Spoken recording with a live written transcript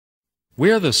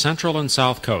We're the Central and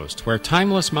South Coast, where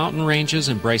timeless mountain ranges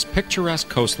embrace picturesque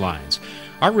coastlines.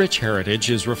 Our rich heritage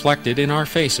is reflected in our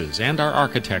faces and our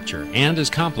architecture, and is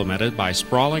complemented by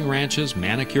sprawling ranches,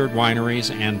 manicured wineries,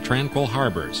 and tranquil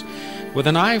harbors. With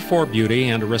an eye for beauty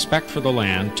and a respect for the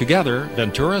land, together,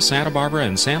 Ventura, Santa Barbara,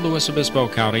 and San Luis Obispo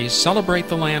counties celebrate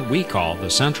the land we call the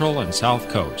Central and South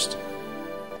Coast.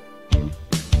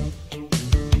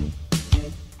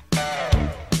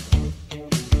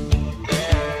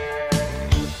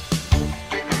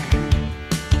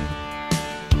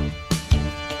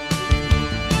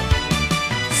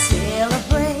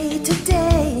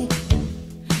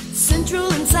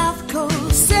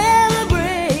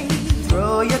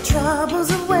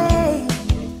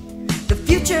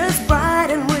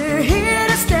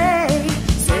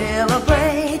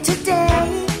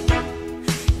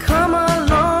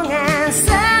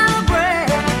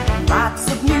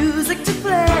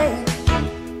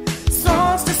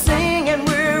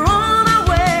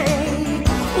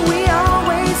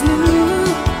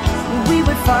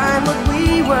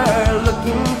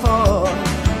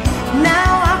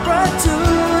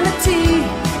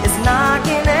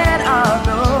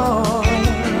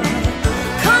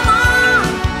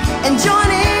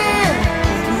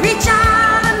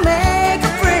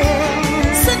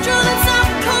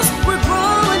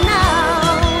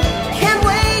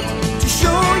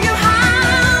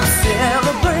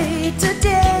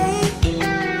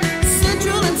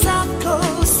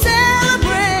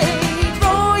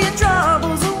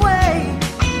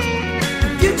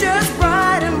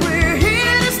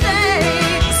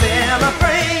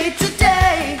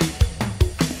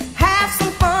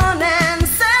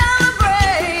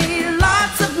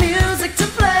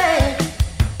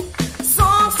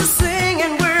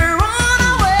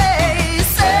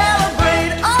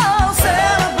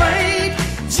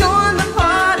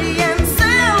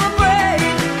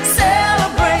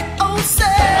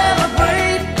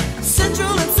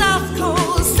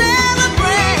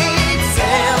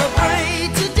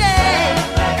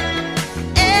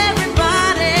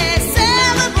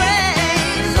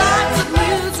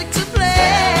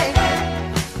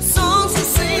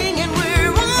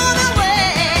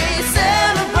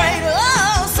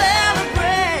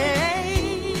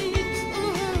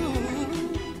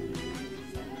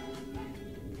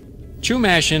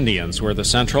 Chumash Indians were the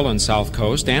Central and South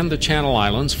Coast and the Channel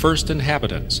Islands' first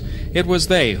inhabitants. It was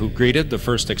they who greeted the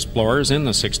first explorers in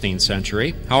the 16th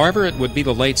century. However, it would be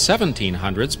the late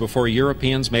 1700s before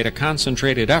Europeans made a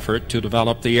concentrated effort to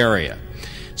develop the area.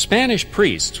 Spanish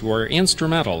priests were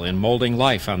instrumental in molding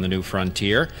life on the new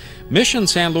frontier. Mission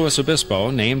San Luis Obispo,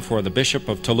 named for the Bishop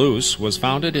of Toulouse, was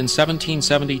founded in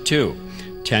 1772.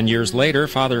 10 years later,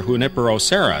 Father Junipero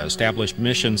Serra established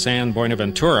Mission San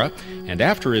Buenaventura, and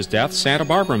after his death, Santa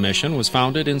Barbara Mission was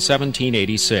founded in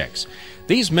 1786.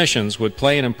 These missions would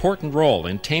play an important role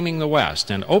in taming the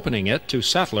West and opening it to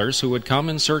settlers who would come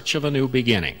in search of a new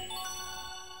beginning.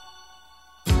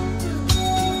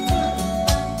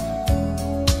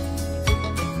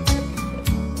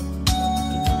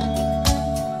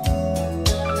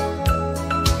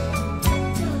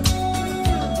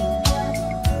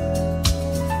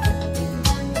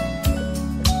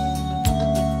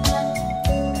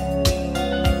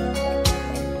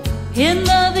 In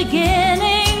the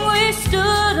beginning we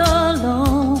stood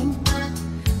alone,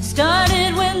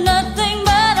 started with nothing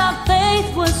but our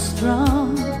faith was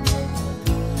strong.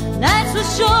 Nights were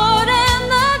short and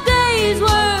the days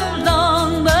were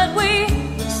long, but we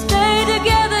stayed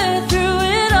together through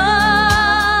it all.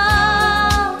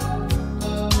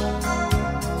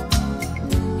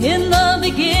 In the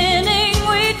beginning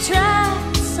we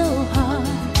tried so hard,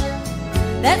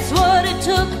 that's what it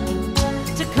took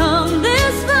to come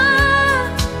this far.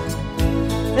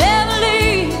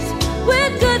 Families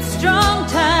with good strong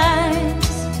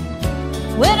ties,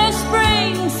 winter,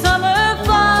 spring, summer,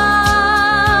 fall.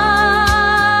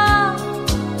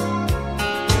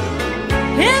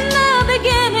 In the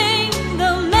beginning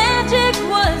the magic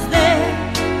was there,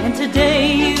 and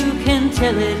today you can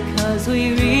tell it 'cause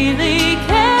we really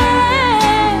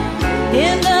care.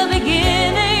 In the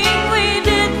beginning we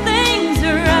did things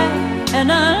right, and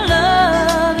our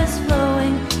love is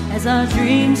flowing as our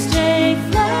dreams take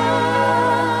flight.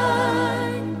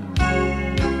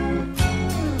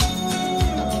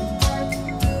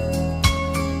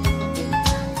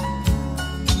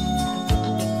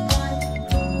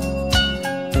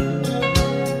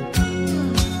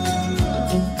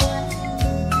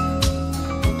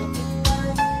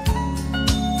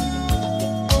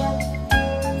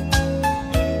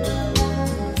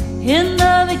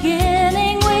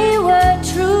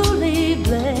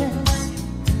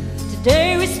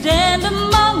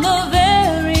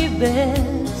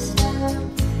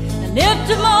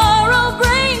 tomorrow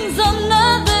brings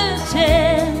another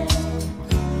test,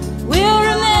 we'll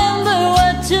remember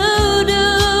what to do.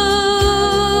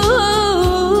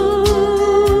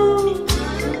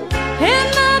 In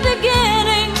the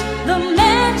beginning, the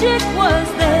magic was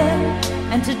there,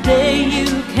 and today you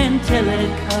can tell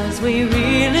it 'cause we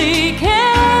really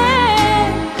care.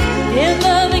 In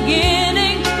the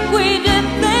beginning, we did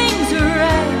things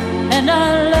right, and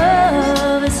our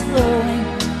love is flowing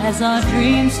as our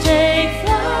dreams take flight.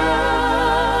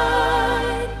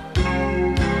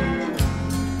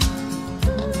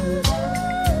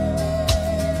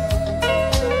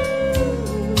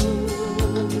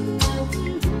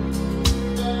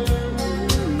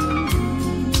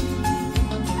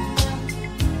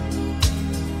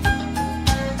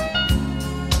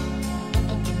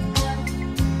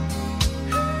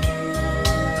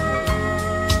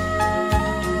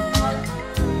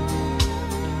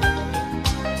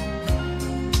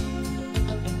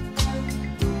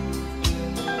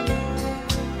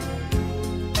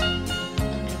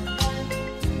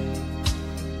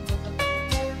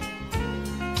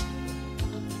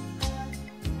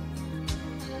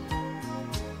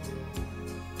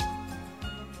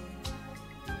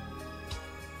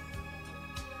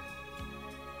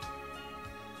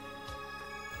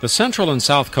 The Central and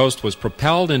South Coast was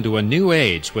propelled into a new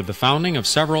age with the founding of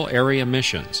several area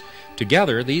missions.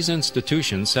 Together, these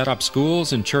institutions set up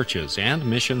schools and churches, and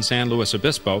Mission San Luis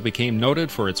Obispo became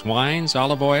noted for its wines,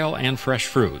 olive oil, and fresh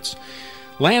fruits.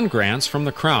 Land grants from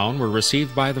the Crown were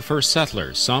received by the first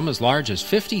settlers, some as large as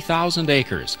 50,000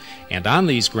 acres, and on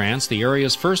these grants the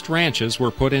area's first ranches were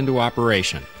put into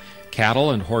operation. Cattle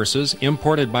and horses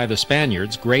imported by the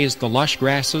Spaniards grazed the lush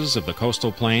grasses of the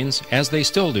coastal plains, as they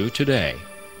still do today.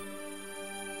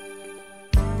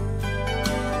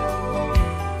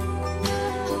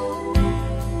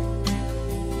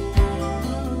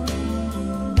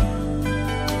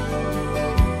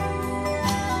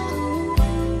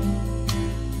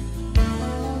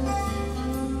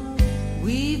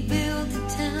 We've built a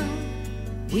town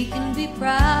we can be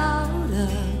proud of.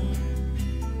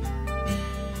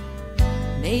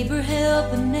 Neighbor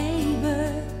help a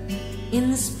neighbor in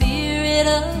the spirit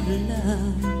of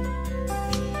love.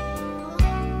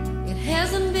 It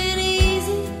hasn't been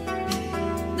easy,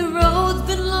 the road's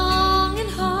been long and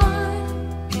hard.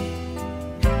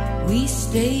 We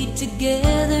stayed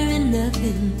together and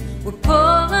nothing would pull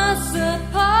us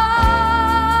apart.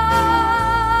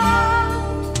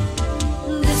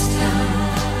 This town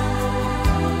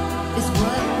is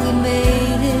what we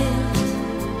made it,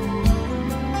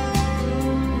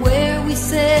 where we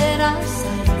set our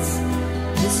sights.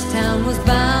 This town was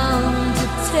bound to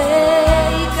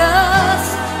take us,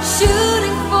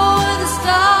 shooting for the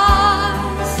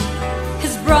stars,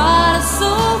 has brought us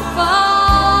so far.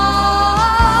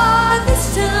 This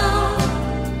town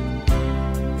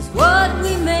is what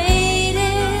we made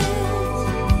it.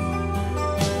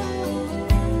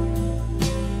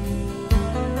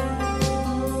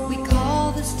 We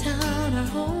call this town our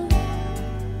home,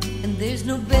 and there's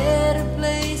no better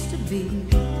place to be.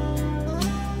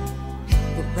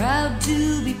 We're proud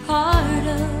to be part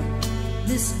of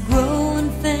this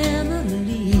growing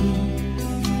family.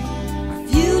 Our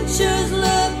future's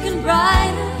looking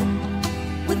brighter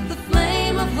with the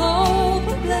flame of hope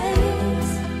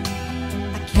ablaze.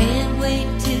 I can't wait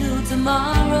till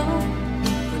tomorrow,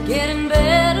 we're getting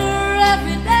better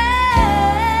every day.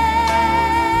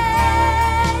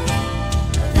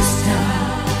 This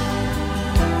town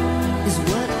is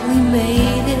what we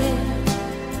made it,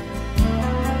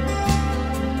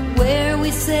 where we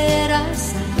set our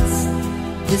sights.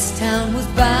 This town was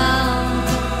bound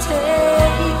to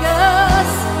take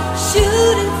us,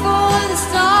 shooting for the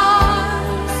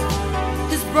stars,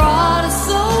 has brought us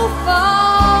so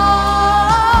far.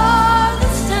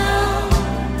 This town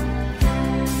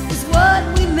is what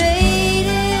we made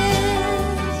it.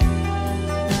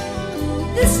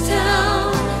 This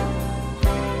town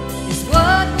is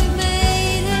what we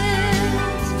made it.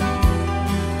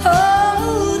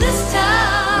 Oh, this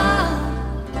town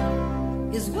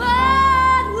is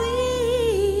what we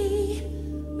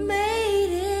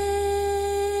made it.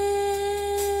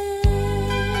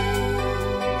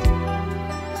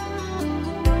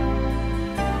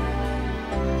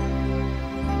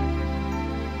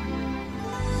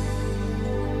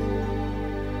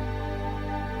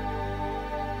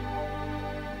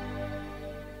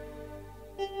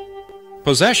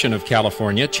 Possession of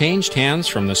California changed hands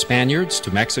from the Spaniards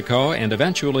to Mexico and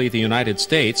eventually the United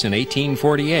States in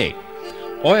 1848.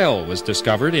 Oil was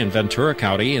discovered in Ventura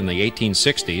County in the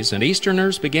 1860s, and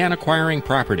Easterners began acquiring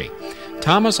property.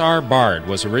 Thomas R. Bard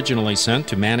was originally sent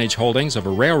to manage holdings of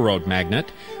a railroad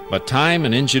magnate, but time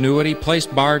and ingenuity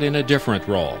placed Bard in a different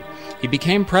role. He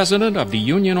became president of the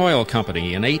Union Oil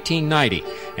Company in 1890,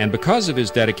 and because of his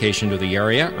dedication to the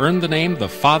area, earned the name the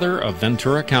Father of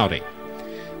Ventura County.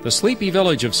 The sleepy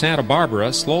village of Santa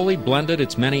Barbara slowly blended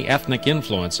its many ethnic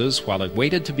influences while it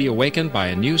waited to be awakened by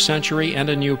a new century and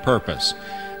a new purpose.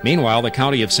 Meanwhile, the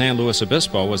county of San Luis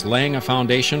Obispo was laying a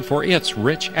foundation for its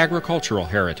rich agricultural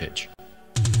heritage.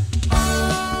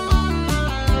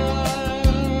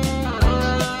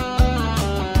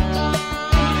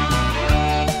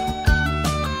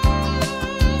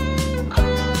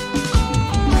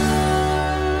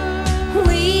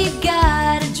 We've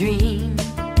got a dream.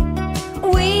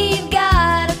 We've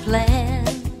got a plan.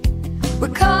 We're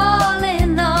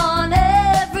calling on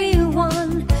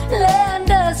everyone.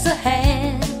 Lend us a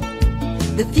hand.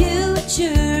 The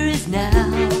future is now.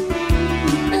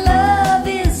 Love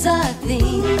is our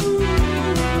theme.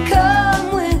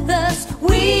 Come with us.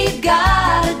 We've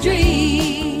got a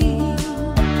dream.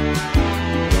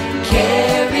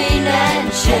 Caring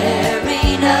and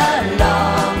sharing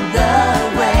along the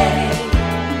way.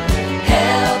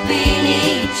 Helping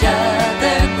each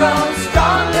other grow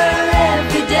stronger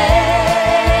every day.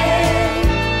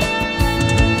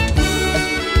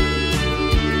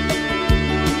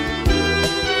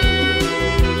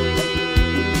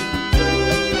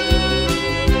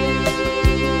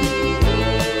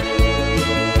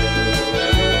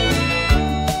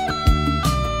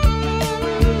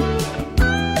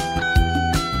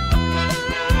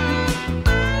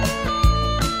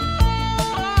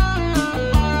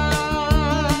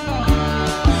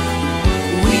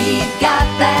 We've got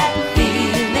that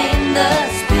feeling, the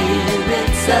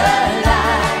spirit's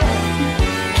alive.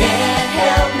 Can't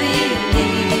help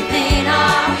believing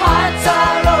our hearts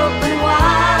are open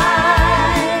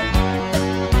wide.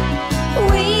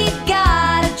 We've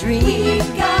got a dream.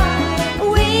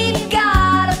 We've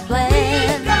got a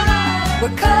plan.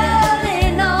 We're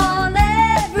calling on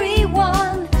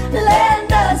everyone.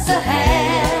 Lend us a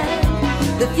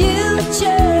hand. The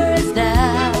future